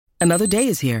Another day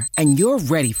is here, and you're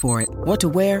ready for it. What to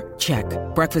wear? Check.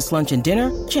 Breakfast, lunch, and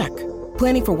dinner? Check.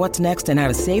 Planning for what's next and how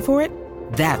to save for it?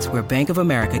 That's where Bank of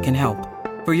America can help.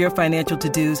 For your financial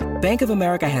to-dos, Bank of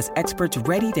America has experts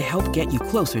ready to help get you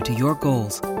closer to your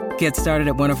goals. Get started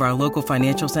at one of our local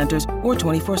financial centers or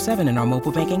 24/7 in our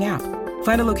mobile banking app.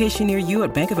 Find a location near you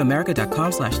at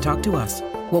bankofamerica.com/talktous.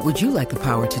 What would you like the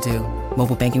power to do?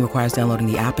 Mobile banking requires downloading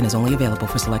the app and is only available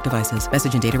for select devices.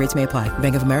 Message and data rates may apply.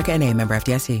 Bank of America N.A., member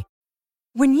FDIC.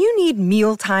 When you need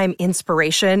mealtime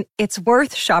inspiration, it's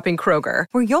worth shopping Kroger,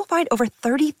 where you'll find over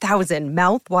 30,000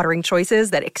 mouth-watering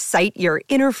choices that excite your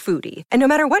inner foodie. And no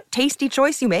matter what tasty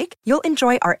choice you make, you'll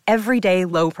enjoy our everyday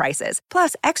low prices,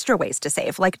 plus extra ways to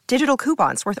save, like digital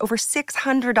coupons worth over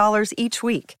 $600 each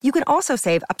week. You can also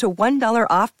save up to $1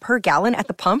 off per gallon at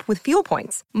the pump with fuel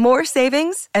points. More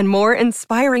savings and more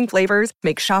inspiring flavors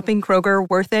make shopping Kroger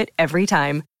worth it every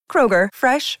time. Kroger,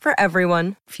 fresh for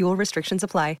everyone. Fuel restrictions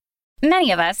apply.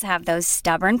 Many of us have those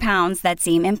stubborn pounds that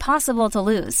seem impossible to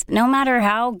lose, no matter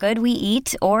how good we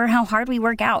eat or how hard we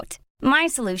work out. My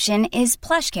solution is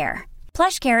PlushCare.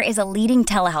 PlushCare is a leading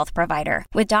telehealth provider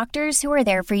with doctors who are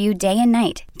there for you day and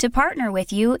night to partner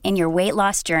with you in your weight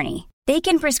loss journey. They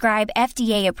can prescribe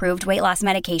FDA-approved weight loss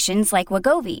medications like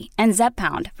Wegovy and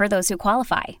Zepbound for those who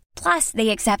qualify. Plus,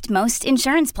 they accept most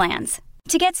insurance plans.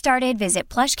 To get started, visit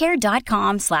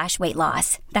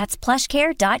plushcare.com/weightloss. That's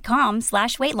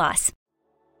plushcare.com/weightloss.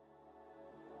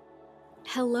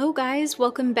 Hello, guys.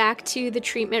 Welcome back to the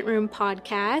Treatment Room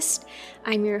podcast.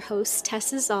 I'm your host,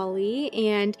 Tessa Zolli,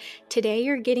 and today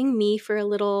you're getting me for a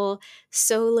little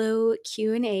solo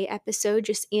Q&A episode,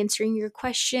 just answering your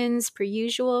questions per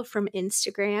usual from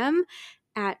Instagram.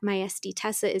 At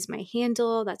MySDTessa is my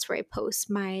handle. That's where I post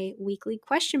my weekly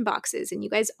question boxes, and you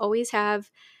guys always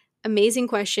have amazing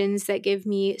questions that give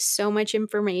me so much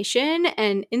information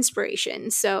and inspiration.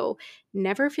 So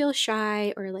never feel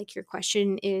shy or like your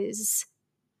question is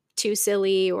too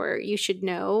silly or you should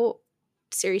know.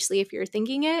 Seriously, if you're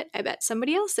thinking it, I bet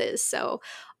somebody else is. So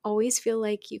always feel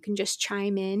like you can just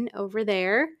chime in over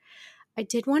there. I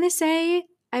did want to say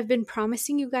I've been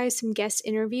promising you guys some guest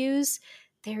interviews.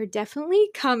 They're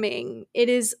definitely coming. It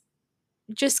is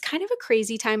just kind of a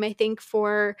crazy time, I think,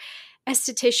 for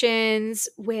estheticians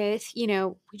with,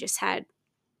 we just had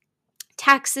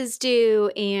taxes due,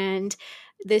 and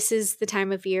this is the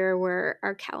time of year where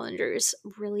our calendars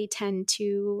really tend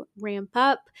to ramp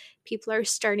up. People are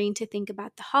starting to think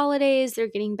about the holidays. They're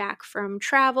getting back from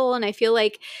travel. And I feel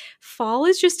like fall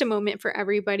is just a moment for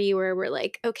everybody where we're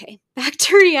like, okay, back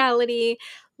to reality.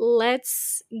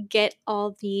 Let's get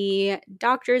all the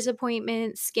doctor's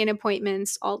appointments, skin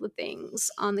appointments, all the things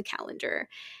on the calendar.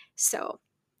 So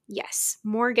yes,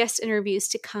 more guest interviews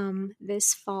to come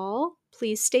this fall.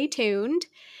 Please stay tuned.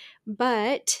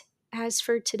 But as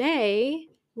for today,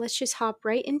 let's just hop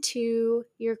right into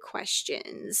your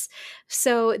questions.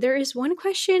 So there is one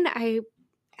question I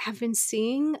have been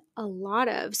seeing a lot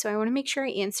of, so I want to make sure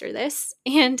I answer this.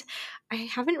 And I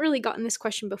haven't really gotten this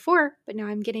question before, but now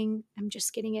I'm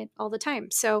just getting it all the time.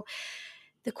 So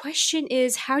the question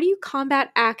is, how do you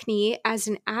combat acne as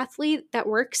an athlete that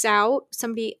works out?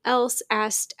 Somebody else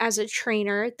asked as a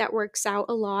trainer that works out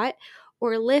a lot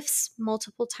or lifts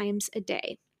multiple times a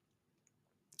day.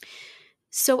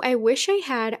 So I wish I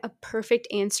had a perfect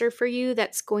answer for you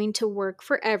that's going to work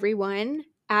for everyone.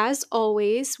 As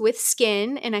always with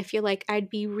skin, and I feel like I'd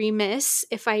be remiss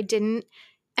if I didn't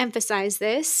emphasize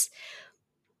this,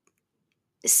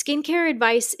 skincare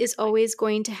advice is always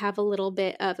going to have a little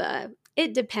bit of a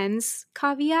it depends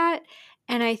caveat.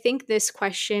 And I think this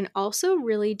question also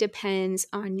really depends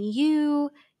on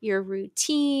you, your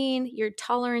routine, your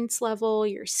tolerance level,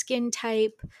 your skin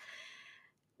type.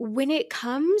 When it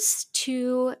comes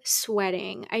to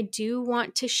sweating, I do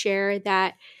want to share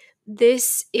that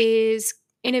this is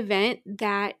an event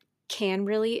that can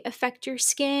really affect your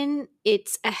skin.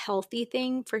 It's a healthy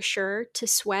thing for sure to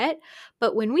sweat,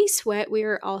 but when we sweat, we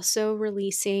are also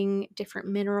releasing different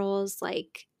minerals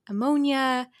like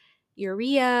ammonia,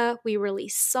 urea, we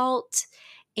release salt,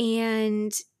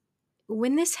 and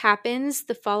when this happens,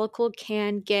 the follicle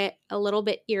can get a little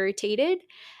bit irritated.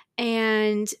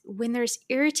 And when there's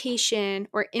irritation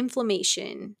or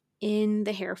inflammation in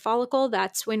the hair follicle,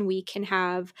 that's when we can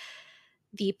have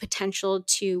the potential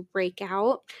to break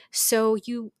out. So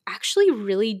you actually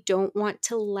really don't want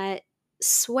to let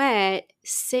sweat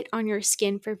sit on your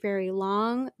skin for very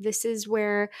long. This is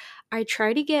where I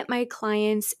try to get my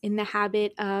clients in the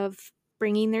habit of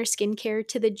bringing their skincare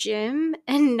to the gym,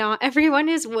 and not everyone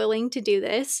is willing to do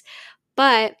this,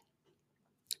 but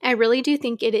I really do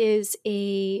think it is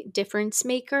a difference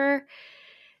maker.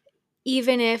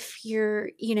 Even if you're,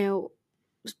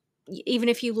 even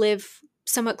if you live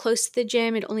somewhat close to the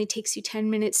gym, it only takes you 10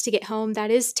 minutes to get home.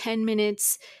 That is 10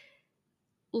 minutes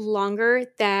longer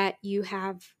that you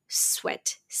have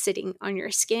sweat sitting on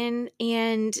your skin.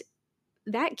 And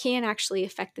that can actually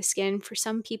affect the skin. For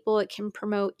some people, it can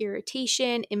promote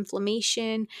irritation,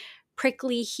 inflammation,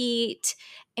 prickly heat.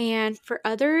 And for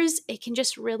others, it can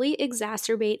just really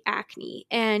exacerbate acne.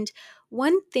 And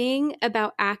one thing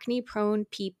about acne prone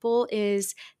people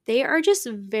is they are just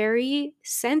very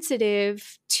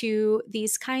sensitive to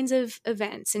these kinds of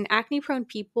events. And acne prone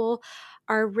people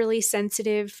are really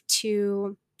sensitive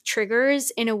to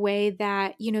triggers in a way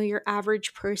that, your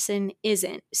average person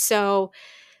isn't. So,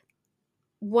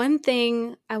 one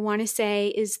thing I want to say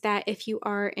is that if you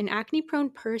are an acne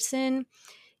prone person,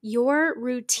 your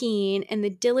routine and the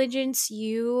diligence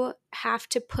you have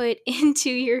to put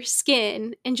into your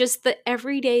skin and just the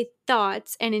everyday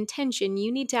thoughts and intention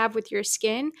you need to have with your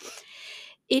skin,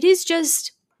 it is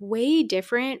just way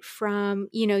different from,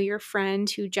 your friend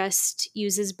who just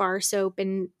uses bar soap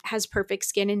and has perfect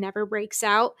skin and never breaks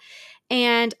out.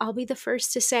 And I'll be the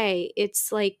first to say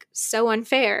it's like so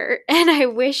unfair. And I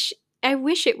wish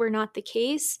it were not the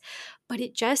case, but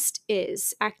it just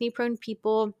is. Acne prone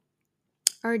people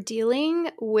are dealing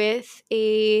with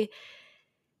a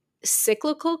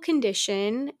cyclical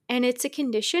condition, and it's a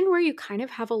condition where you kind of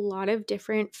have a lot of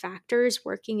different factors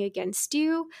working against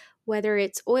you, whether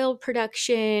it's oil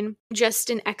production, just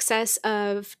an excess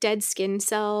of dead skin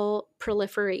cell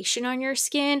proliferation on your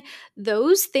skin.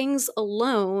 Those things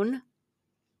alone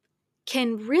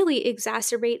can really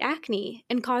exacerbate acne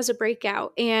and cause a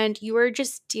breakout. And you are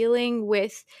just dealing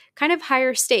with kind of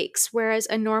higher stakes, whereas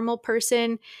a normal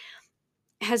person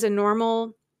has a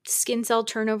normal skin cell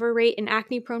turnover rate. An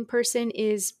acne prone person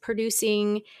is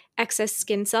producing excess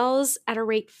skin cells at a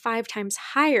rate 5 times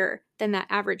higher than that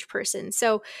average person.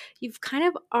 So you've kind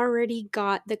of already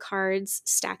got the cards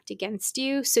stacked against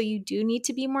you. So you do need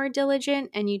to be more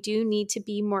diligent, and you do need to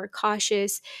be more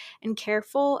cautious and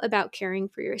careful about caring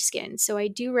for your skin. So I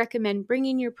do recommend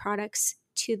bringing your products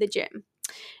to the gym.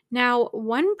 Now,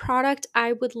 one product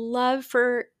I would love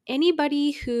for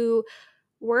anybody who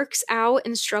works out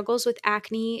and struggles with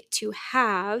acne to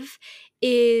have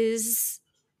is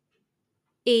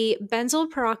a benzoyl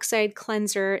peroxide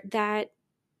cleanser that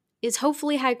is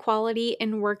hopefully high quality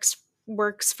and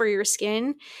works for your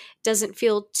skin, doesn't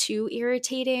feel too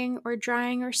irritating or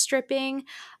drying or stripping.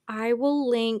 I will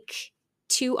link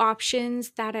 2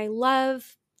 options that I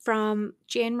love from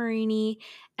Jan Marini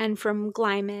and from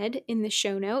Glymed in the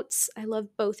show notes. I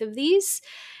love both of these.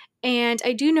 And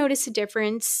I do notice a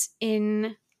difference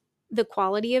in the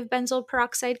quality of benzoyl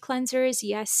peroxide cleansers.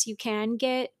 Yes, you can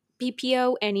get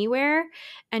BPO anywhere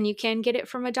and you can get it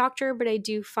from a doctor, but I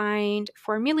do find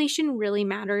formulation really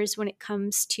matters when it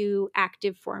comes to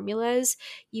active formulas.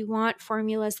 You want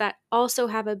formulas that also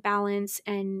have a balance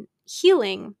and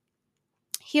healing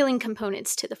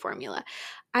components to the formula.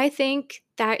 I think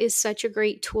that is such a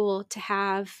great tool to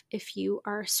have if you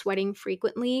are sweating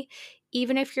frequently.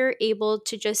 Even if you're able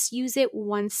to just use it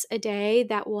once a day,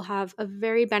 that will have a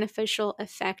very beneficial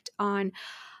effect on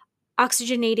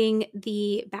oxygenating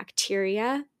the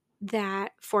bacteria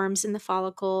that forms in the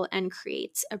follicle and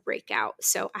creates a breakout.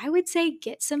 So I would say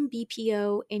get some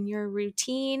BPO in your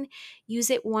routine. Use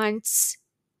it once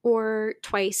or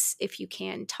twice if you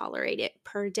can tolerate it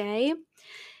per day.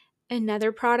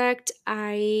 Another product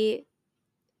I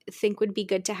think would be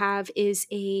good to have is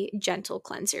a gentle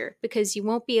cleanser, because you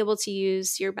won't be able to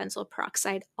use your benzoyl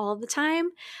peroxide all the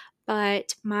time.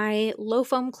 But my low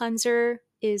foam cleanser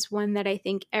is one that I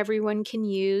think everyone can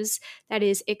use, that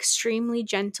is extremely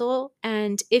gentle.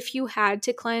 And if you had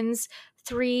to cleanse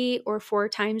 3 or 4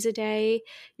 times a day,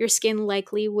 your skin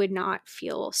likely would not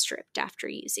feel stripped after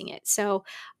using it. So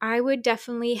I would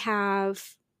definitely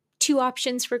have 2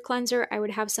 options for cleanser. I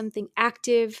would have something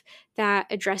active that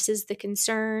addresses the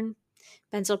concern.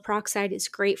 Benzoyl peroxide is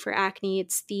great for acne.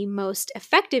 It's the most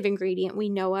effective ingredient we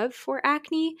know of for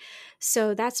acne.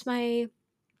 So that's my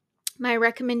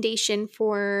recommendation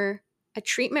for a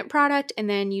treatment product. And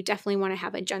then you definitely want to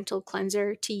have a gentle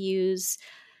cleanser to use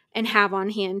and have on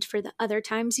hand for the other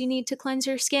times you need to cleanse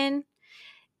your skin.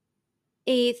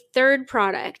 A third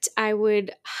product I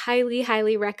would highly,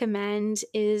 highly recommend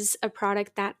is a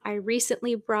product that I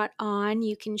recently brought on.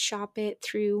 You can shop it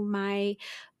through my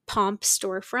Pomp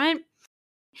storefront.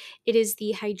 It is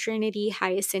the Hydrinity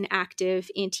Hyacin Active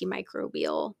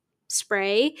Antimicrobial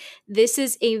spray. This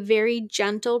is a very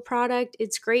gentle product.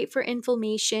 It's great for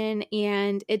inflammation,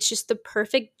 and it's just the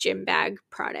perfect gym bag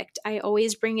product. I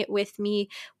always bring it with me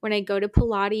when I go to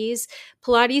Pilates.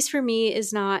 Pilates for me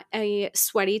is not a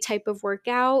sweaty type of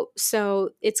workout, so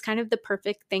it's kind of the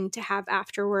perfect thing to have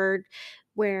afterward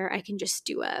where I can just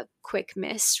do a quick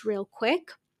mist real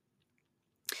quick.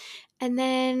 And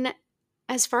then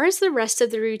as far as the rest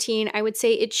of the routine, I would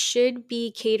say it should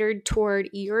be catered toward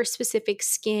your specific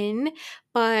skin,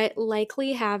 but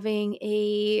likely having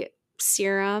a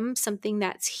serum, something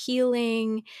that's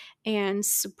healing and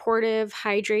supportive,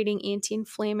 hydrating,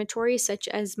 anti-inflammatory, such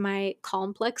as my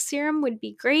complex serum would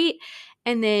be great.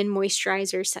 And then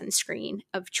moisturizer, sunscreen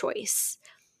of choice.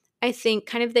 I think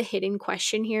kind of the hidden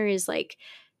question here is like,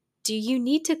 do you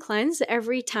need to cleanse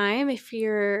every time if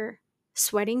you're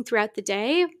sweating throughout the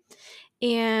day?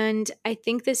 And I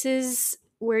think this is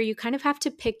where you kind of have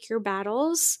to pick your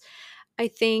battles. I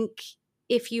think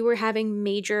if you were having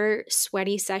major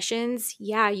sweaty sessions,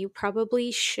 yeah, you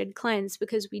probably should cleanse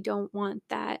because we don't want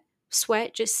that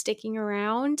sweat just sticking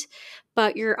around.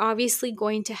 But you're obviously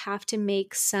going to have to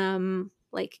make some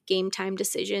like game time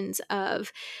decisions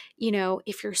of,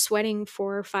 if you're sweating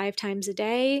 4 or 5 times a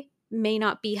day, may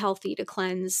not be healthy to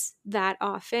cleanse that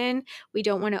often. We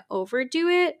don't want to overdo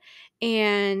it.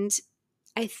 And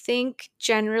I think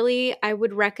generally I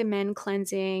would recommend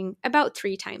cleansing about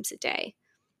 3 times a day.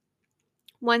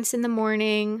 Once in the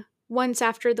morning, once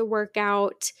after the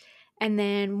workout, and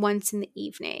then once in the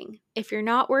evening. If you're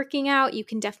not working out, you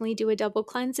can definitely do a double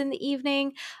cleanse in the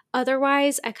evening.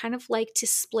 Otherwise, I kind of like to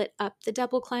split up the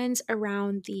double cleanse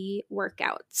around the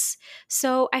workouts.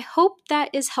 So I hope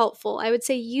that is helpful. I would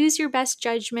say use your best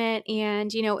judgment.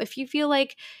 And, if you feel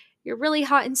like you're really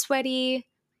hot and sweaty,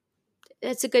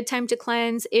 it's a good time to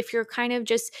cleanse. If you're kind of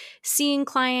just seeing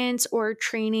clients or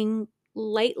training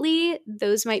lightly,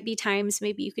 those might be times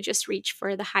maybe you could just reach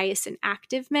for the highest and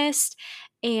active mist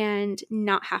and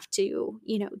not have to,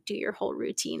 do your whole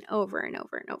routine over and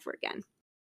over and over again.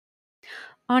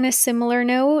 On a similar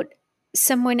note,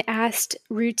 someone asked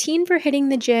routine for hitting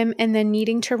the gym and then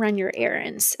needing to run your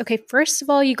errands. Okay, first of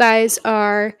all, you guys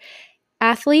are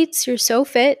athletes. You're so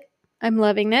fit. I'm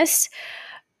loving this.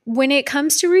 When it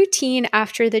comes to routine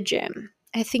after the gym,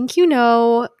 I think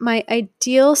my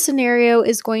ideal scenario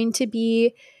is going to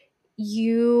be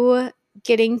you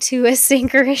getting to a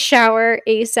sink or a shower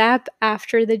ASAP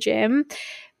after the gym.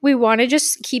 We want to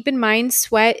just keep in mind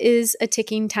sweat is a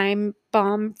ticking time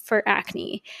bomb for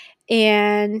acne.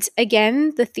 And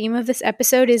again, the theme of this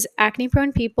episode is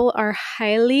acne-prone people are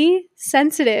highly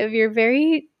sensitive. You're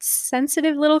very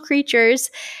sensitive little creatures,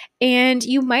 and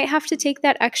you might have to take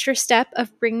that extra step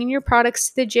of bringing your products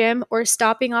to the gym or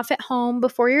stopping off at home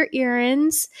before your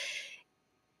errands.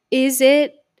 Is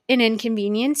it an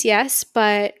inconvenience? Yes,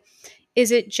 but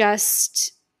is it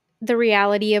just the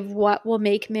reality of what will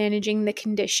make managing the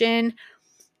condition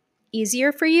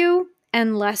easier for you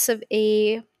and less of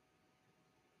a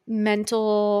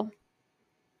mental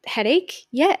headache?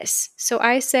 Yes. So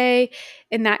I say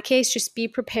in that case, just be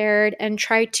prepared and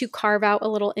try to carve out a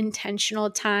little intentional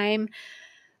time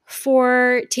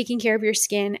for taking care of your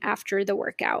skin after the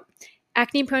workout.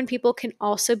 Acne-prone people can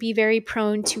also be very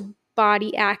prone to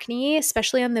body acne,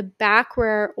 especially on the back where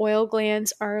our oil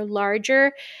glands are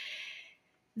larger.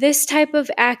 This type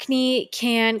of acne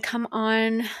can come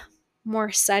on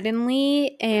more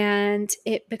suddenly and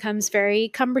it becomes very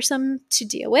cumbersome to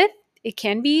deal with. It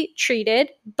can be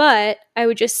treated, but I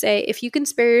would just say if you can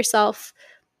spare yourself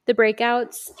the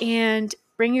breakouts and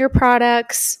bring your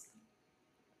products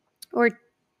or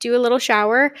do a little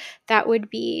shower, that would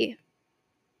be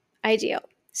ideal.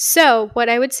 So, what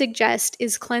I would suggest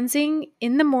is cleansing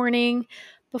in the morning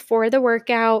before the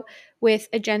workout with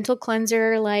a gentle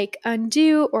cleanser like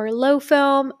Undo or Low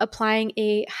Foam, applying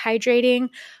a hydrating,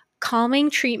 calming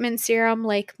treatment serum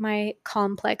like my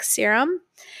complex serum,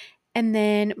 and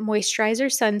then moisturizer,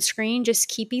 sunscreen, just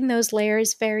keeping those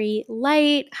layers very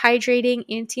light, hydrating,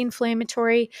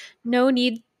 anti-inflammatory. No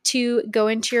need to go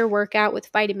into your workout with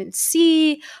vitamin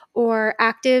C or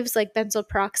actives like benzoyl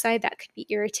peroxide. That could be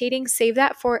irritating. Save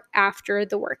that for after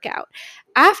the workout.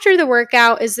 After the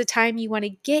workout is the time you want to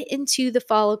get into the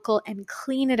follicle and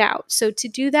clean it out. So to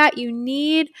do that, you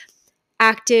need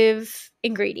active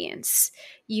ingredients.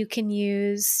 You can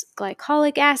use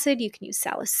glycolic acid, you can use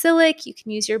salicylic, you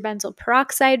can use your benzoyl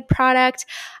peroxide product.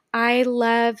 I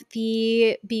love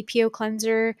the BPO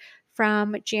cleanser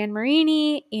from Jan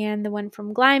Marini and the one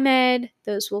from Glymed.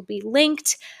 Those will be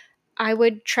linked. I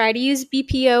would try to use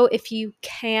BPO if you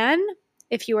can,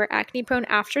 if you are acne prone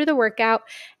after the workout.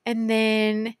 And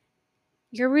then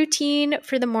your routine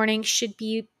for the morning should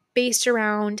be based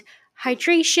around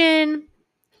hydration,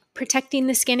 protecting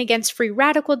the skin against free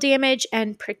radical damage,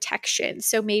 and protection.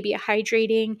 So maybe a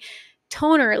hydrating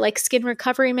toner like Skin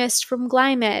Recovery Mist from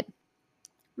Glymed,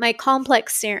 my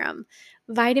complex serum,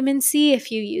 vitamin C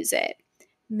if you use it,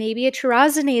 maybe a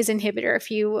tyrosinase inhibitor if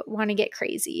you want to get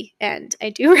crazy. And I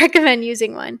do recommend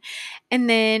using one. And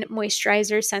then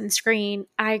moisturizer, sunscreen,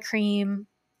 eye cream,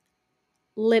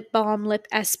 lip balm, lip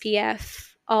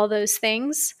SPF, all those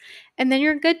things. And then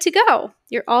you're good to go.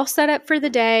 You're all set up for the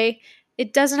day.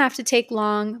 It doesn't have to take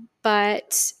long,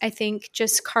 but I think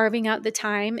just carving out the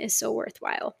time is so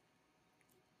worthwhile.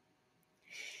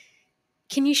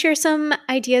 Can you share some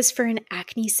ideas for an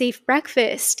acne-safe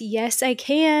breakfast? Yes, I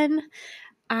can.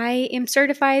 I am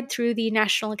certified through the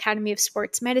National Academy of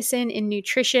Sports Medicine in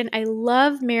nutrition. I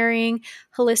love marrying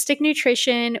holistic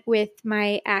nutrition with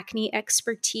my acne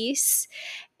expertise.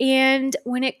 And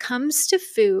when it comes to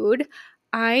food,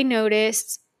 I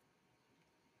notice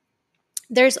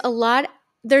there's a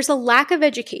lack of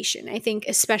education, I think,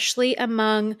 especially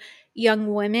among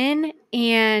young women.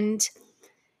 And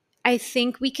I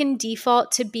think we can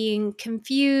default to being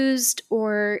confused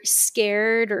or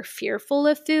scared or fearful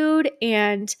of food.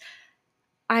 And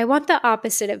I want the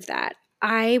opposite of that.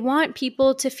 I want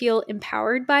people to feel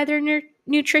empowered by their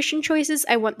nutrition choices.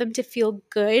 I want them to feel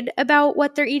good about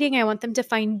what they're eating. I want them to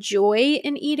find joy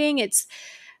in eating.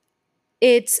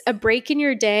 It's a break in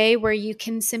your day where you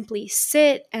can simply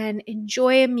sit and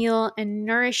enjoy a meal and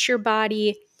nourish your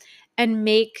body and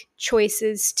make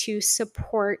choices to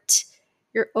support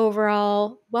your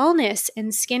overall wellness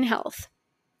and skin health.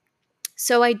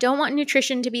 So I don't want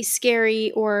nutrition to be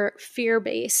scary or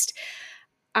fear-based.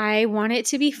 I want it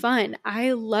to be fun.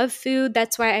 I love food.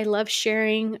 That's why I love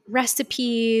sharing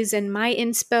recipes and my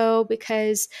inspo,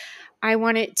 because I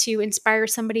want it to inspire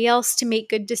somebody else to make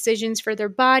good decisions for their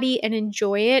body and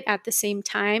enjoy it at the same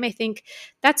time. I think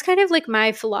that's kind of like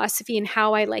my philosophy and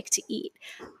how I like to eat.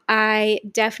 I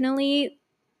definitely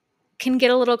can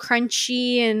get a little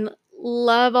crunchy and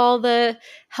love all the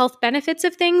health benefits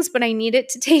of things, but I need it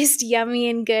to taste yummy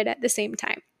and good at the same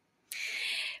time.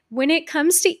 When it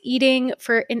comes to eating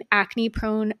for an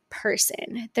acne-prone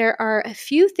person, there are a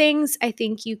few things I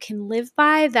think you can live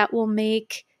by that will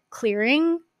make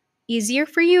clearing easier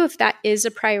for you if that is a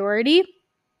priority.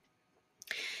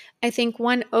 I think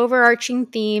one overarching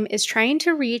theme is trying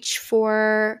to reach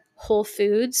for whole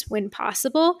foods when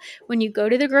possible. When you go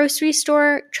to the grocery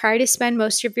store, try to spend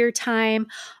most of your time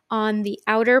on the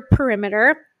outer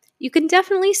perimeter. You can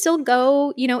definitely still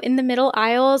go, in the middle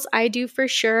aisles. I do for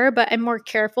sure, but I'm more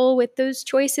careful with those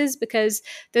choices because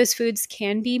those foods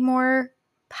can be more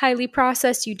highly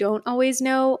processed. You don't always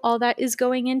know all that is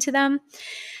going into them.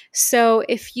 So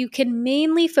if you can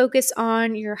mainly focus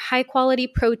on your high quality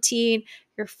protein,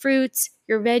 your fruits,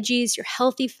 your veggies, your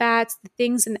healthy fats, the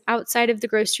things in the outside of the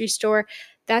grocery store,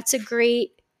 that's a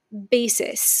great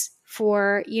basis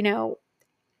for,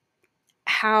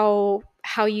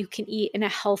 how you can eat in a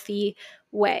healthy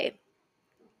way.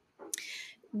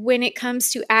 When it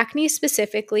comes to acne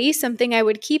specifically, something I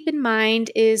would keep in mind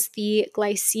is the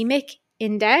glycemic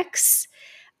index.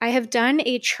 I have done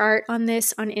a chart on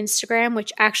this on Instagram,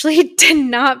 which actually did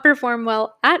not perform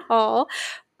well at all,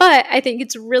 but I think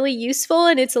it's really useful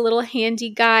and it's a little handy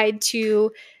guide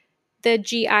to the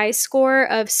GI score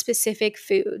of specific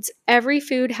foods. Every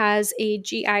food has a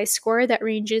GI score that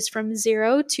ranges from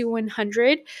 0 to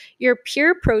 100. Your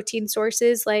pure protein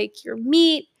sources like your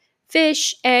meat,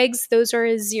 fish, eggs, those are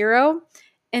a 0.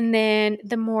 And then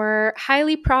the more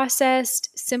highly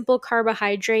processed, simple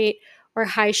carbohydrate or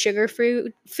high sugar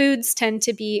foods tend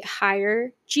to be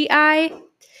higher GI,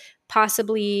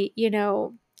 possibly,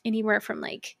 anywhere from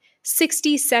like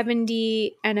 60,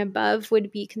 70 and above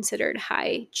would be considered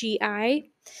high GI.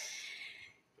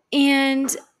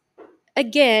 And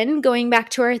again, going back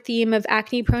to our theme of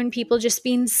acne-prone people just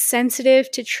being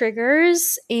sensitive to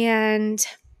triggers and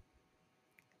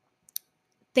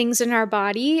things in our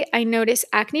body, I notice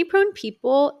acne-prone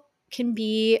people can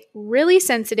be really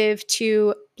sensitive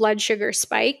to blood sugar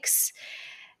spikes.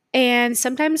 And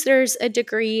sometimes there's a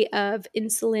degree of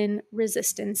insulin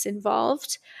resistance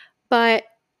involved. But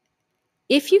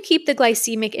if you keep the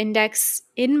glycemic index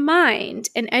in mind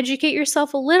and educate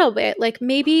yourself a little bit, like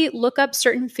maybe look up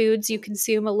certain foods you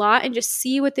consume a lot and just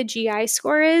see what the GI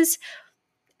score is.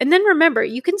 And then remember,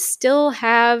 you can still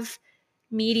have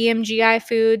medium GI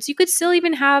foods. You could still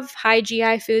even have high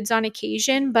GI foods on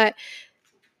occasion, but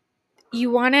you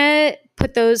want to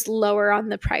put those lower on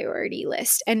the priority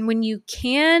list. And when you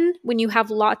have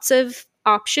lots of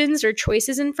options or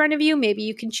choices in front of you, maybe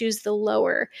you can choose the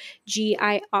lower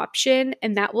GI option,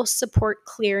 and that will support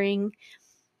clearing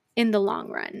in the long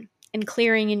run. and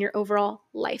clearing in your overall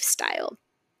lifestyle.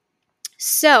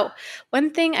 So,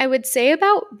 one thing I would say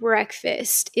about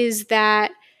breakfast is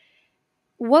that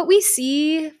what we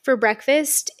see for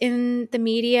breakfast in the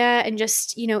media and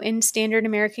just, in standard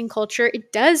American culture,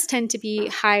 it does tend to be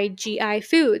high GI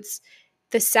foods.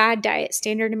 The SAD diet,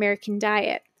 standard American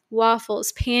diet,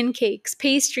 waffles, pancakes,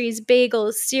 pastries,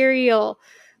 bagels, cereal,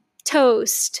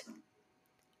 toast,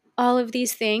 all of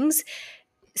these things.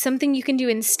 Something you can do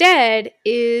instead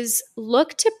is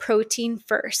look to protein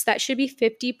first. That should be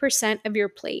 50% of your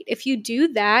plate. If you do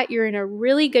that, you're in a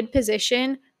really good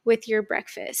position with your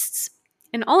breakfasts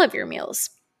and all of your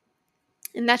meals.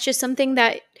 And that's just something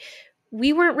that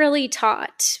we weren't really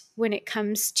taught when it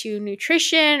comes to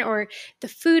nutrition or the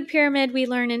food pyramid we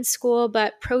learn in school,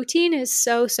 but protein is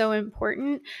so, so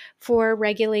important for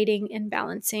regulating and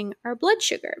balancing our blood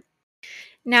sugar.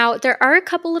 Now, there are a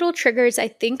couple little triggers I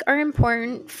think are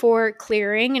important for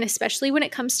clearing, and especially when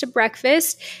it comes to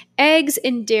breakfast. Eggs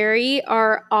and dairy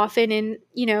are often in,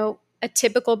 a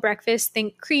typical breakfast.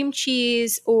 Think cream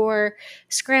cheese or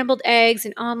scrambled eggs,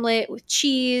 an omelet with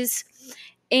cheese.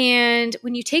 And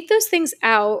when you take those things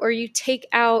out, or you take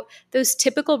out those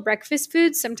typical breakfast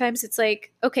foods, sometimes it's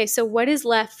like, okay, so what is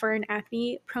left for an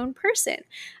acne-prone person?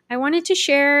 I wanted to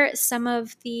share some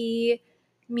of the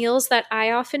meals that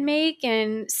I often make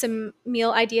and some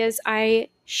meal ideas I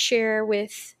share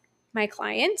with my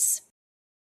clients.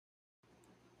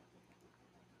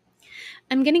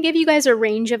 I'm going to give you guys a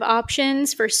range of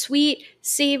options for sweet,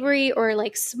 savory, or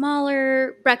like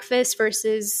smaller breakfast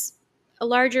versus a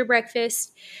larger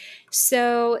breakfast.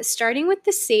 So, starting with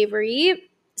the savory,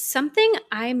 something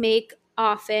I make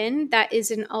often that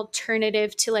is an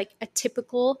alternative to like a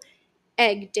typical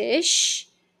egg dish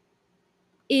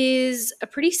is a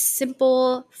pretty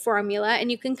simple formula,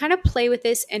 and you can kind of play with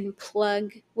this and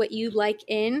plug what you like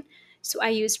in. So I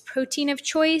use protein of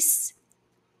choice,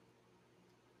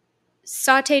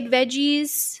 sauteed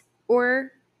veggies,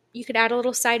 or you could add a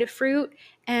little side of fruit,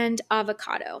 and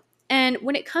avocado. And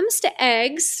when it comes to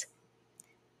eggs,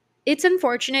 it's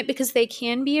unfortunate because they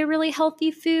can be a really healthy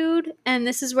food, and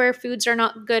this is where foods are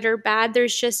not good or bad.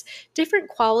 There's just different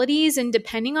qualities, and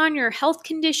depending on your health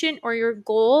condition or your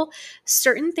goal,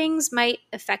 certain things might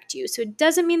affect you. So it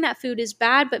doesn't mean that food is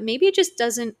bad, but maybe it just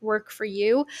doesn't work for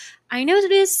you. I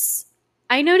notice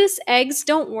eggs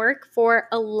don't work for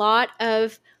a lot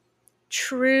of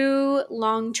true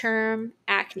long-term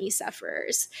acne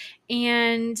sufferers,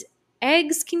 and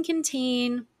eggs can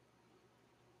contain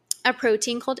a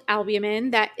protein called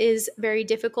albumin that is very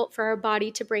difficult for our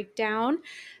body to break down.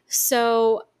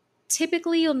 So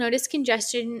typically you'll notice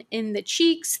congestion in the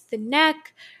cheeks, the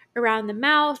neck, around the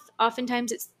mouth.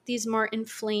 Oftentimes it's these more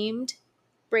inflamed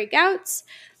breakouts.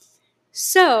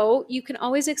 So you can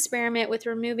always experiment with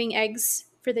removing eggs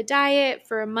for the diet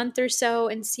for a month or so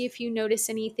and see if you notice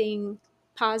anything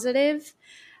positive.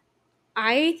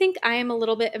 I think I am a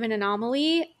little bit of an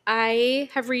anomaly. I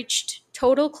have reached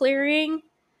total clearing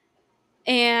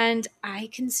and I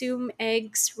consume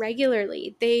eggs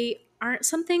regularly. They aren't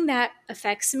something that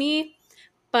affects me,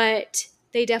 but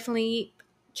they definitely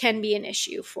can be an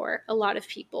issue for a lot of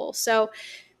people. So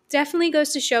definitely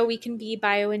goes to show we can be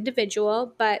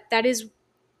bio-individual, but that is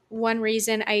one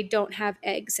reason I don't have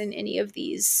eggs in any of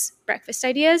these breakfast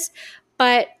ideas.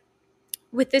 But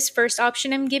with this first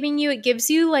option I'm giving you, it gives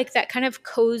you like that kind of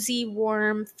cozy,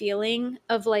 warm feeling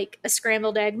of like a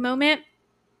scrambled egg moment.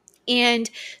 And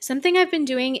something I've been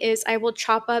doing is I will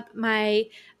chop up my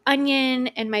onion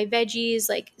and my veggies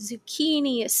like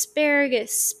zucchini,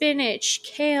 asparagus, spinach,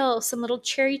 kale, some little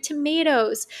cherry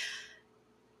tomatoes.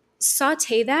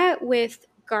 Saute that with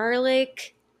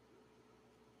garlic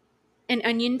and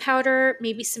onion powder,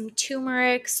 maybe some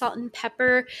turmeric, salt and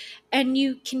pepper, and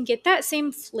you can get that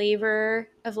same flavor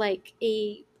of like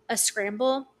a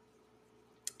scramble.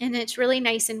 And it's really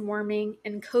nice and warming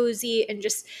and cozy and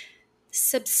just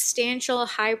substantial,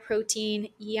 high protein,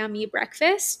 yummy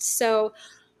breakfast. So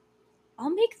I'll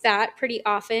make that pretty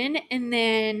often. And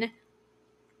then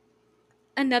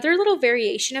another little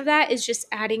variation of that is just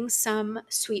adding some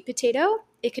sweet potato.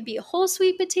 It could be a whole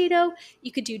sweet potato.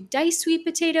 You could do diced sweet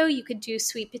potato. You could do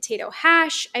sweet potato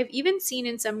hash. I've even seen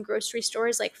in some grocery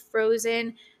stores like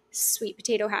frozen sweet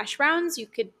potato hash browns. You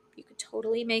could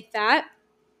totally make that.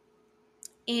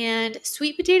 And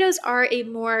sweet potatoes are a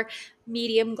more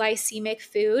medium glycemic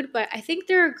food, but I think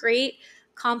they're a great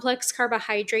complex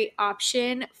carbohydrate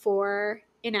option for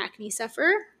an acne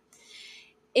sufferer.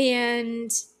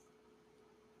 And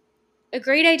a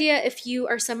great idea if you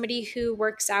are somebody who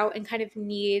works out and kind of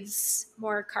needs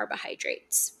more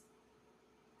carbohydrates.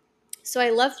 So I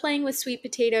love playing with sweet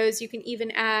potatoes. You can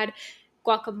even add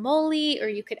guacamole, or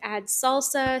you could add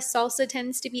salsa. Salsa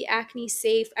tends to be acne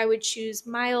safe. I would choose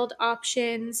mild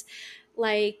options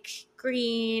like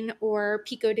green or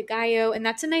pico de gallo, and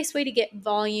that's a nice way to get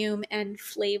volume and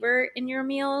flavor in your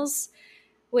meals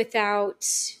without,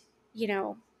 you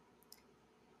know,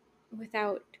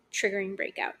 without triggering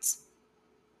breakouts.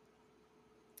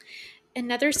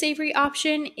 Another savory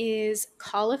option is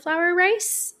cauliflower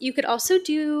rice. You could also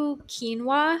do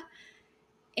quinoa,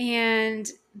 and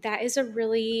that is a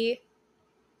really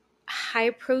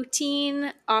high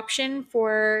protein option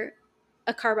for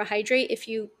a carbohydrate if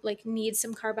you like need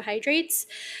some carbohydrates.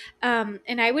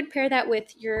 And I would pair that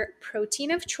with your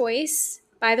protein of choice.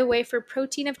 By the way, for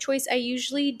protein of choice, I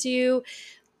usually do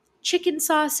chicken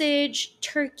sausage,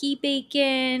 turkey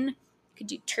bacon. You could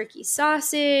do turkey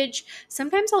sausage.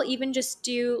 Sometimes I'll even just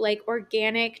do like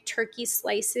organic turkey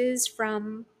slices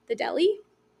from the deli.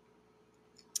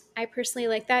 I personally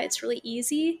like that. It's really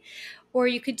easy. Or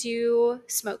you could do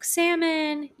smoked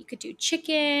salmon, you could do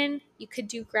chicken, you could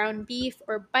do ground beef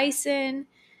or bison,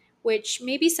 which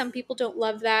maybe some people don't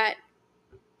love that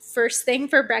first thing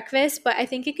for breakfast, but I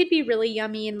think it could be really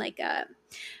yummy in like a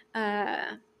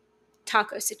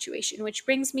taco situation, which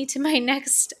brings me to my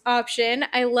next option.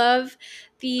 I love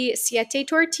the siete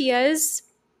tortillas.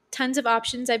 Tons of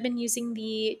options. I've been using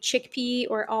the chickpea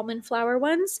or almond flour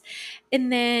ones.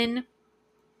 And then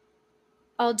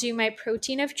I'll do my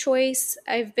protein of choice.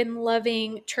 I've been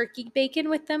loving turkey bacon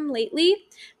with them lately.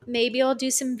 Maybe I'll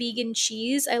do some vegan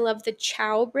cheese. I love the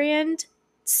Chow brand,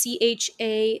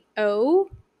 CHAO.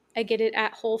 I get it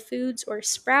at Whole Foods or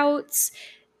Sprouts.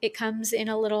 It comes in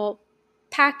a little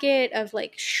packet of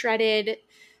like shredded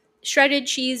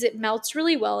cheese. It melts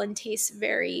really well and tastes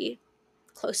very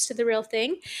close to the real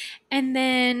thing. And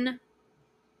then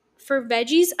for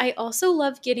veggies, I also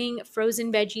love getting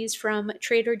frozen veggies from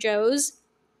Trader Joe's.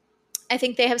 I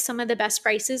think they have some of the best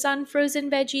prices on frozen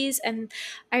veggies, and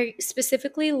I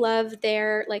specifically love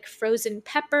their like frozen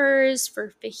peppers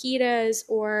for fajitas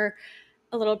or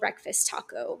a little breakfast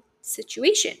taco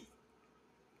situation.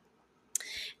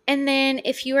 And then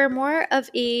if you are more of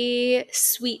a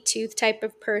sweet tooth type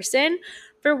of person,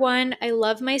 for one, I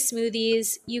love my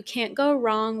smoothies. You can't go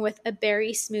wrong with a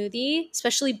berry smoothie,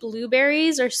 especially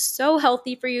blueberries are so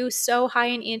healthy for you, so high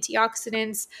in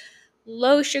antioxidants,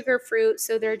 low sugar fruit,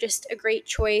 so they're just a great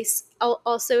choice. I'll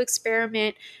also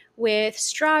experiment with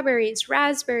strawberries,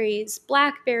 raspberries,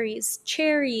 blackberries,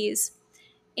 cherries,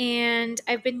 and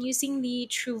I've been using the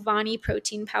Truvani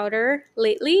protein powder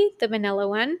lately, the vanilla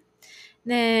one.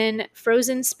 Then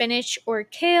frozen spinach or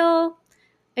kale.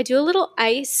 I do a little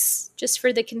ice just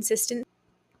for the consistency.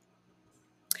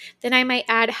 Then I might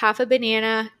add half a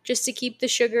banana just to keep the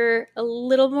sugar a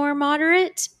little more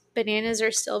moderate. Bananas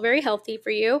are still very healthy for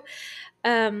you.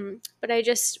 But I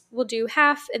just will do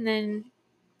half and then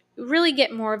really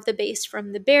get more of the base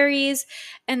from the berries.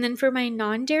 And then for my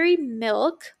non-dairy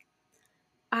milk,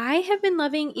 I have been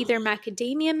loving either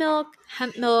macadamia milk,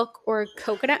 hemp milk, or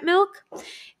coconut milk.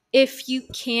 If you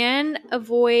can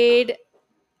avoid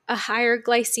a higher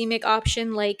glycemic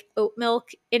option like oat milk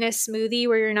in a smoothie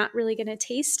where you're not really going to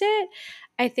taste it,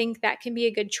 I think that can be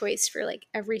a good choice for like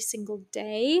every single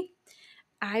day.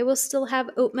 I will still have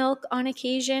oat milk on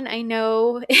occasion. I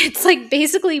know it's like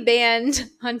basically banned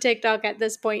on TikTok at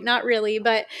this point. Not really,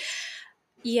 but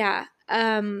yeah,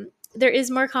 there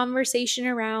is more conversation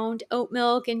around oat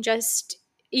milk and just,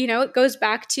 it goes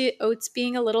back to oats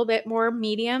being a little bit more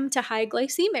medium to high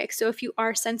glycemic. So if you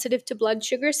are sensitive to blood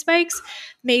sugar spikes,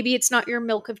 maybe it's not your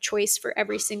milk of choice for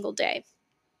every single day.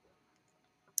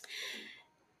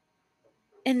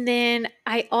 And then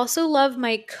I also love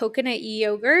my coconut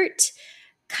yogurt.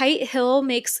 Kite Hill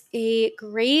makes a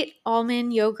great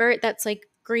almond yogurt that's like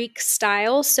Greek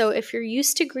style. So if you're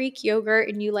used to Greek yogurt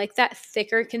and you like that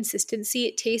thicker consistency,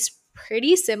 it tastes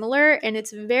pretty similar and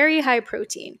it's very high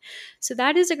protein. So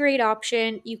that is a great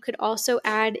option. You could also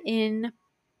add in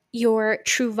your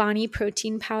Truvani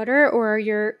protein powder or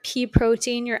your pea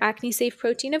protein, your acne safe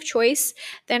protein of choice.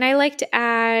 Then I like to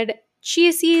add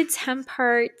chia seeds, hemp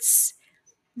hearts,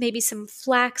 maybe some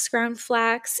flax, ground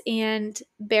flax, and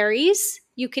berries.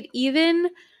 You could even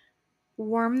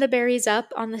warm the berries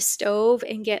up on the stove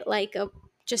and get like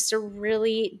just a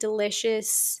really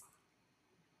delicious,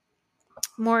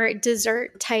 more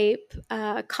dessert type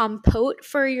compote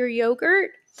for your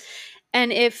yogurt.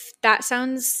 And if that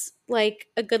sounds like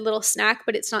a good little snack,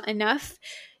 but it's not enough,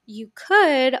 you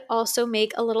could also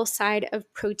make a little side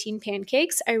of protein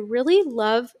pancakes. I really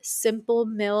love simple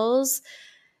meals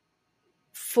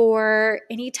for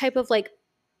any type of like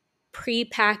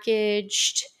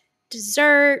prepackaged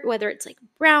dessert, whether it's like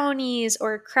brownies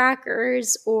or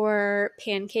crackers or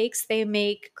pancakes. They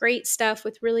make great stuff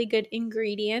with really good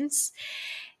ingredients.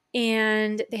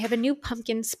 And they have a new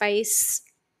pumpkin spice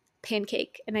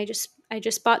pancake, and I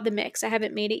just bought the mix. I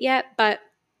haven't made it yet, but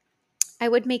I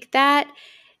would make that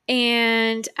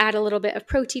and add a little bit of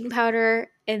protein powder,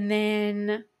 and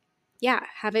then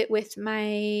have it with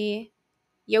my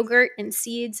yogurt and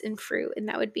seeds and fruit, and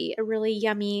that would be a really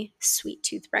yummy sweet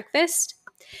tooth breakfast.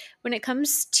 When it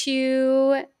comes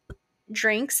to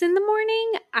drinks in the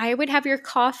morning, I would have your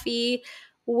coffee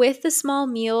with a small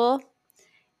meal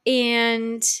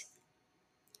and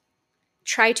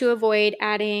try to avoid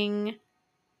adding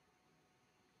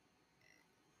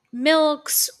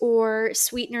milks or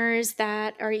sweeteners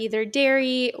that are either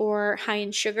dairy or high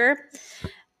in sugar.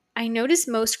 I notice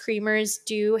most creamers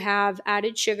do have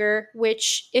added sugar,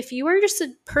 which if you are just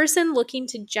a person looking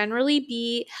to generally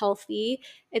be healthy,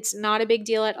 it's not a big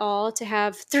deal at all to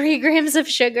have 3 grams of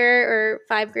sugar or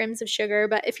 5 grams of sugar.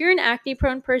 But if you're an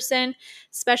acne-prone person,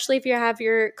 especially if you have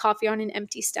your coffee on an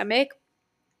empty stomach,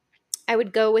 I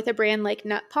would go with a brand like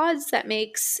Nut Pods that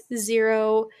makes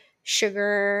 0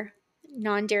 sugar,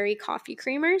 non-dairy coffee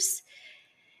creamers.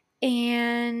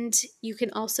 And you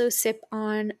can also sip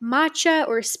on matcha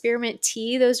or spearmint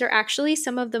tea. Those are actually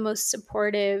some of the most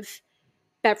supportive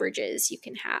beverages you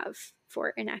can have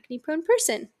for an acne-prone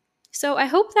person. So I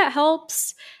hope that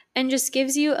helps and just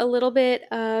gives you a little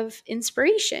bit of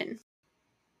inspiration.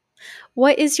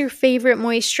 What is your favorite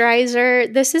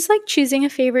moisturizer? This is like choosing a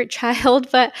favorite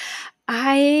child, but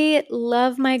I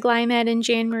love my Glymed and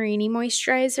Jan Marini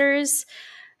moisturizers.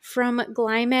 From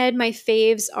Glymed, my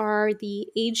faves are the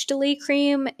Age Delay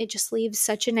Cream. It just leaves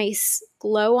such a nice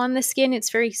glow on the skin.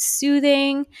 It's very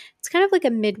soothing. It's kind of like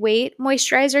a mid-weight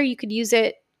moisturizer. You could use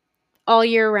it all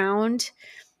year round,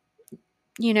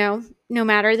 no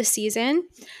matter the season.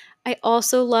 I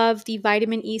also love the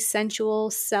Vitamin E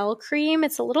Sensual Cell Cream.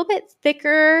 It's a little bit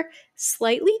thicker,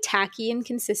 slightly tacky in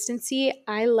consistency.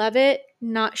 I love it.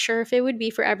 Not sure if it would be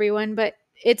for everyone, but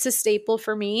it's a staple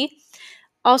for me.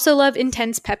 Also love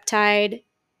Intense Peptide.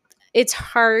 It's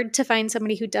hard to find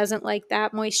somebody who doesn't like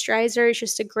that moisturizer. It's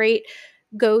just a great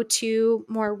go-to,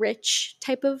 more rich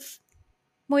type of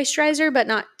moisturizer, but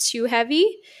not too heavy.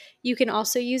 You can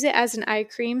also use it as an eye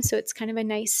cream, so it's kind of a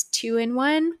nice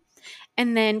 2-in-1.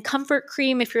 And then Comfort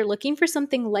Cream, if you're looking for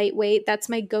something lightweight, that's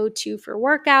my go-to for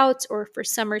workouts or for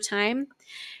summertime.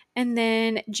 And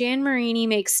then Jan Marini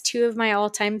makes 2 of my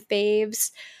all-time faves.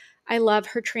 I love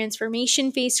her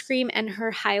Transformation Face Cream and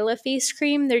her Hyla Face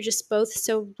Cream. They're just both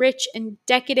so rich and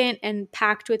decadent and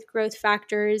packed with growth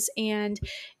factors and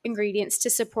ingredients to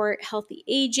support healthy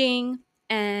aging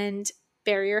and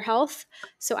barrier health.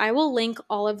 So I will link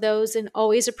all of those and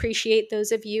always appreciate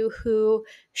those of you who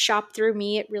shop through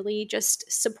me. It really just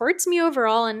supports me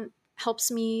overall and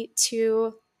helps me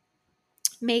to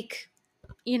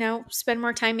spend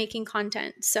more time making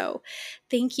content. So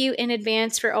thank you in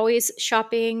advance for always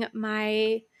shopping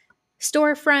my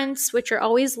storefronts, which are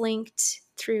always linked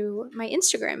through my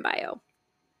Instagram bio.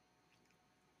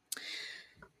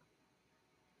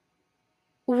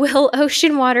 Will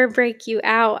ocean water break you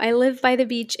out? I live by the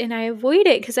beach and I avoid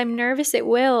it because I'm nervous it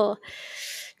will.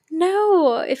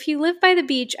 No, if you live by the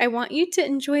beach, I want you to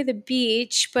enjoy the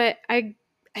beach, but I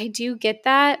do get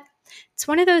that. It's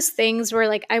one of those things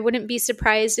where I wouldn't be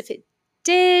surprised if it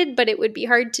did, but it would be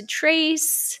hard to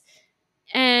trace.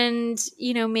 And,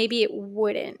 maybe it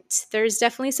wouldn't. There's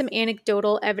definitely some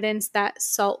anecdotal evidence that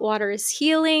salt water is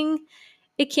healing.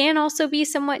 It can also be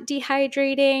somewhat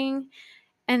dehydrating.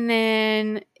 And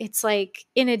then it's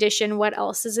in addition, what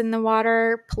else is in the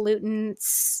water?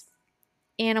 Pollutants,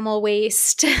 animal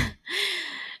waste.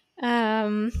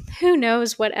 Who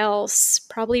knows what else?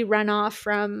 Probably runoff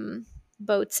from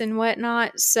boats and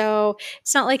whatnot. So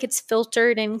it's not like it's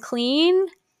filtered and clean.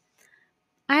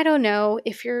 I don't know.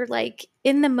 If you're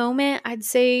in the moment, I'd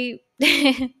say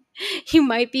you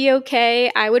might be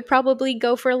okay. I would probably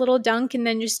go for a little dunk and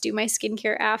then just do my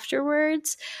skincare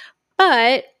afterwards.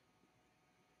 But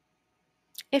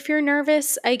if you're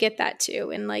nervous, I get that too.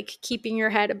 And keeping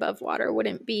your head above water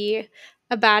wouldn't be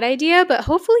a bad idea, but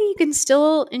hopefully you can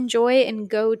still enjoy and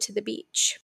go to the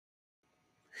beach.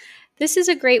 This is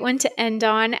a great one to end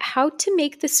on: how to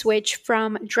make the switch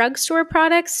from drugstore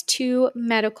products to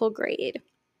medical grade.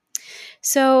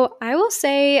 So I will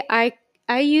say I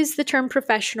use the term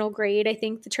professional grade. I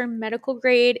think the term medical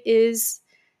grade is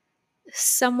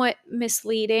somewhat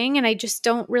misleading, and I just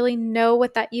don't really know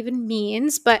what that even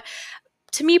means. But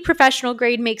to me, professional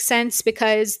grade makes sense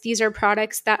because these are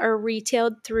products that are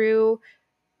retailed through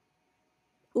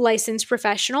licensed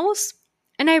professionals.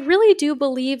 And I really do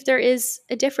believe there is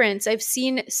a difference. I've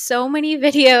seen so many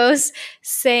videos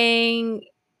saying,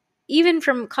 even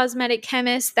from cosmetic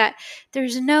chemists, that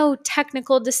there's no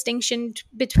technical distinction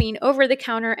between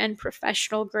over-the-counter and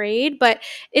professional grade. But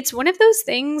it's one of those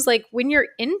things, like when you're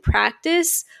in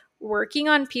practice working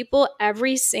on people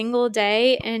every single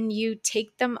day and you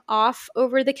take them off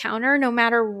over the counter, no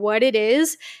matter what it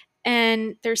is,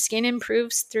 and their skin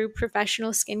improves through professional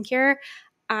skincare,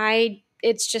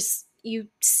 it's just, you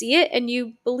see it and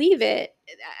you believe it.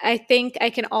 I think I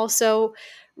can also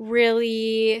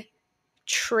really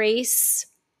trace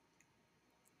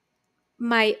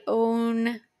my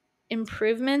own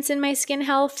improvements in my skin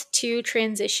health to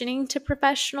transitioning to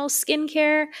professional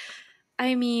skincare.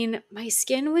 I mean, my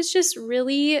skin was just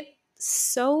really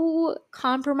so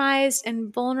compromised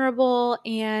and vulnerable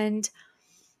and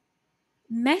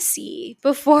messy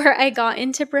before I got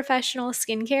into professional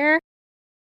skincare.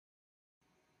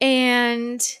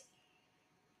 And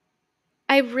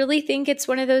I really think it's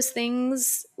one of those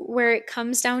things where it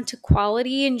comes down to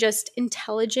quality and just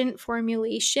intelligent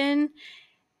formulation.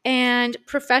 And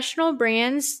professional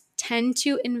brands tend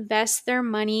to invest their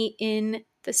money in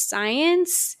the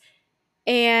science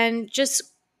and just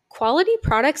quality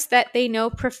products that they know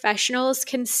professionals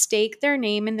can stake their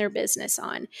name and their business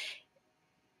on.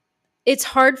 It's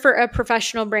hard for a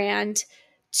professional brand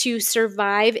to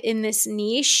survive in this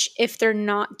niche if they're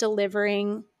not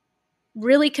delivering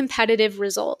really competitive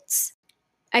results.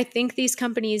 I think these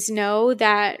companies know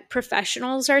that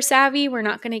professionals are savvy. We're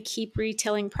not going to keep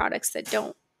retailing products that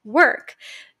don't work.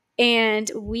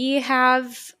 And we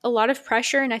have a lot of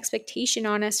pressure and expectation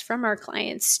on us from our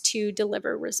clients to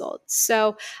deliver results.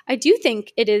 So I do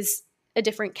think it is a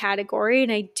different category,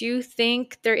 and I do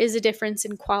think there is a difference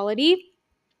in quality.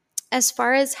 As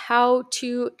far as how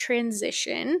to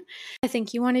transition, I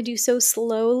think you want to do so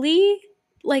slowly.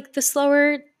 Like, the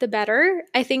slower, the better.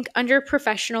 I think under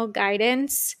professional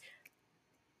guidance,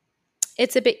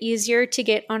 it's a bit easier to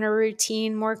get on a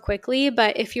routine more quickly.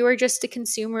 But if you are just a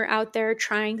consumer out there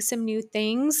trying some new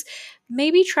things,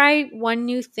 maybe try one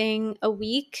new thing a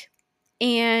week.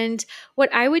 And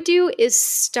what I would do is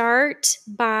start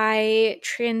by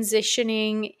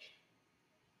transitioning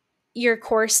your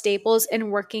core staples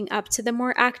and working up to the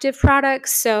more active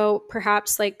products. So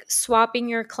perhaps like swapping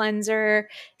your cleanser.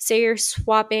 Say you're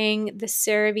swapping the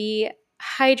CeraVe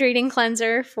hydrating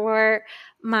cleanser for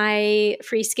my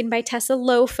Free Skin by Tessa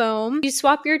low foam. You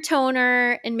swap your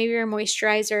toner and maybe your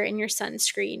moisturizer and your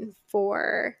sunscreen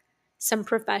for some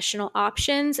professional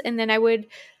options. And then I would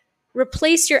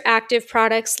replace your active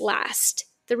products last.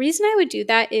 The reason I would do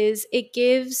that is it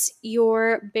gives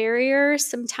your barrier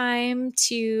some time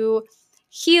to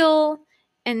heal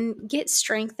and get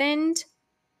strengthened.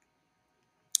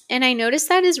 And I noticed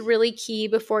that is really key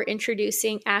before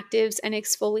introducing actives and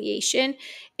exfoliation.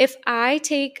 If I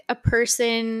take a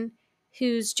person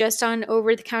who's just on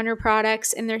over-the-counter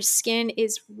products and their skin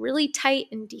is really tight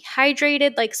and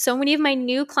dehydrated, like so many of my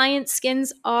new clients'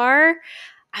 skins are,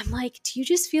 I'm like, do you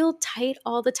just feel tight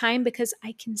all the time? Because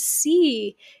I can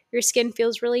see your skin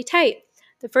feels really tight.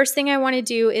 The first thing I want to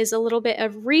do is a little bit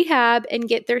of rehab and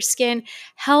get their skin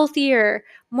healthier,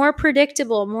 more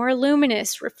predictable, more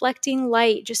luminous, reflecting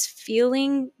light, just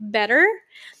feeling better.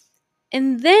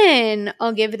 And then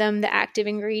I'll give them the active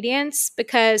ingredients,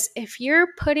 because if you're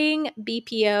putting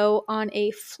BPO on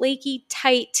a flaky,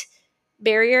 tight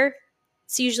barrier,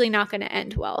 it's usually not going to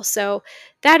end well. So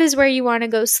that is where you want to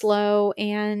go slow.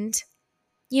 And,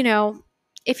 you know,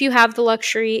 if you have the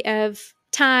luxury of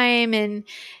time and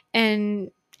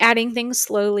adding things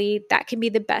slowly, that can be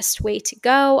the best way to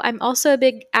go. I'm also a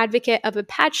big advocate of a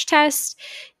patch test.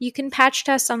 You can patch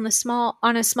test on a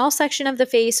small section of the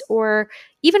face, or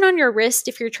even on your wrist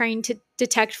if you're trying to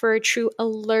detect for a true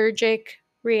allergic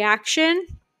reaction.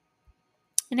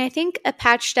 And I think a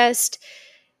patch test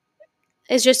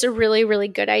is just a really, really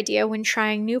good idea when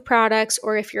trying new products,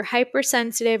 or if you're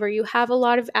hypersensitive or you have a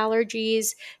lot of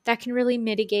allergies, that can really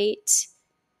mitigate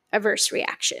adverse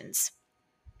reactions.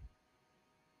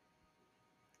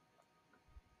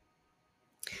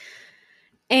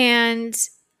 And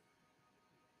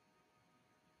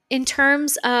in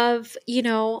terms of,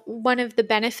 one of the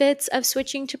benefits of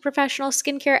switching to professional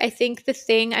skincare, I think the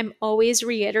thing I'm always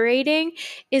reiterating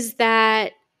is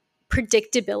that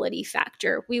predictability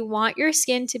factor. We want your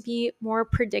skin to be more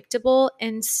predictable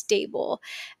and stable.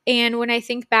 And when I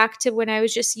think back to when I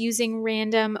was just using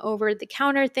random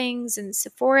over-the-counter things and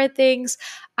Sephora things,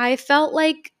 I felt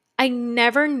like I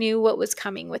never knew what was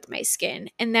coming with my skin.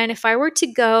 And then if I were to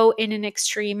go in an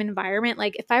extreme environment,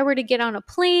 like if I were to get on a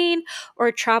plane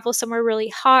or travel somewhere really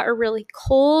hot or really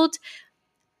cold,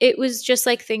 it was just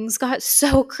like things got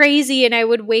so crazy and I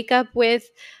would wake up with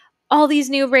all these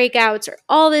new breakouts or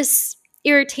all this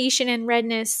irritation and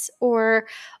redness or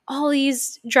all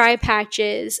these dry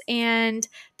patches. And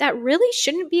that really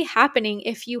shouldn't be happening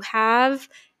if you have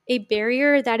a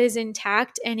barrier that is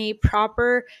intact and a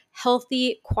proper,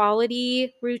 healthy,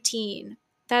 quality routine.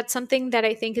 That's something that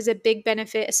I think is a big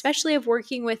benefit, especially of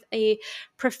working with a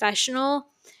professional.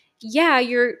 Yeah,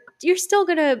 you're still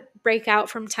going to break out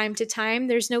from time to time.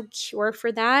 There's no cure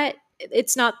for that.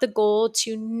 It's not the goal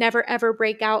to never ever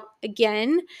break out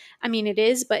again. I mean, it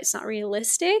is, but it's not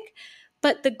realistic.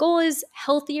 But the goal is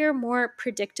healthier, more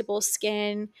predictable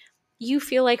skin. You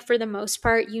feel like for the most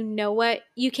part, you know what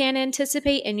you can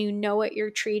anticipate and you know what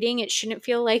you're treating. It shouldn't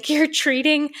feel like you're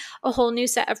treating a whole new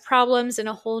set of problems and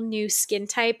a whole new skin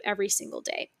type every single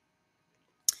day.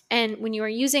 And when you are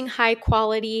using high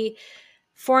quality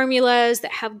formulas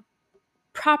that have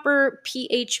proper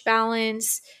pH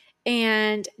balance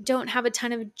and don't have a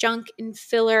ton of junk and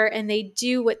filler, and they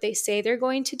do what they say they're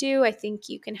going to do, I think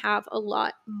you can have a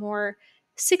lot more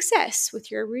success with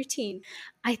your routine.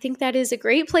 I think that is a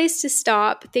great place to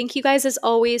stop. Thank you guys as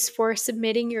always for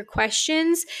submitting your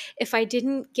questions. If I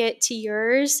didn't get to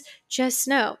yours, just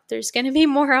know there's going to be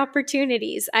more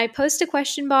opportunities. I post a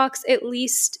question box at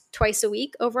least twice a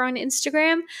week over on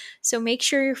Instagram, so make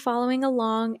sure you're following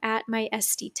along at my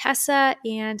SD Tessa,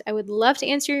 and I would love to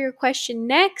answer your question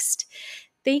next.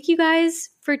 Thank you guys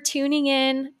for tuning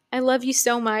in. I love you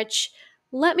so much.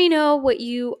 Let me know what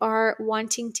you are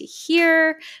wanting to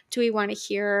hear. Do we want to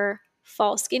hear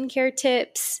fall skincare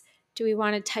tips? Do we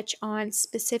want to touch on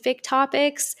specific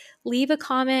topics? Leave a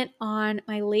comment on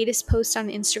my latest post on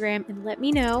Instagram and let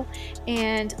me know.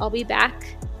 And I'll be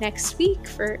back next week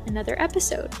for another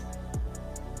episode.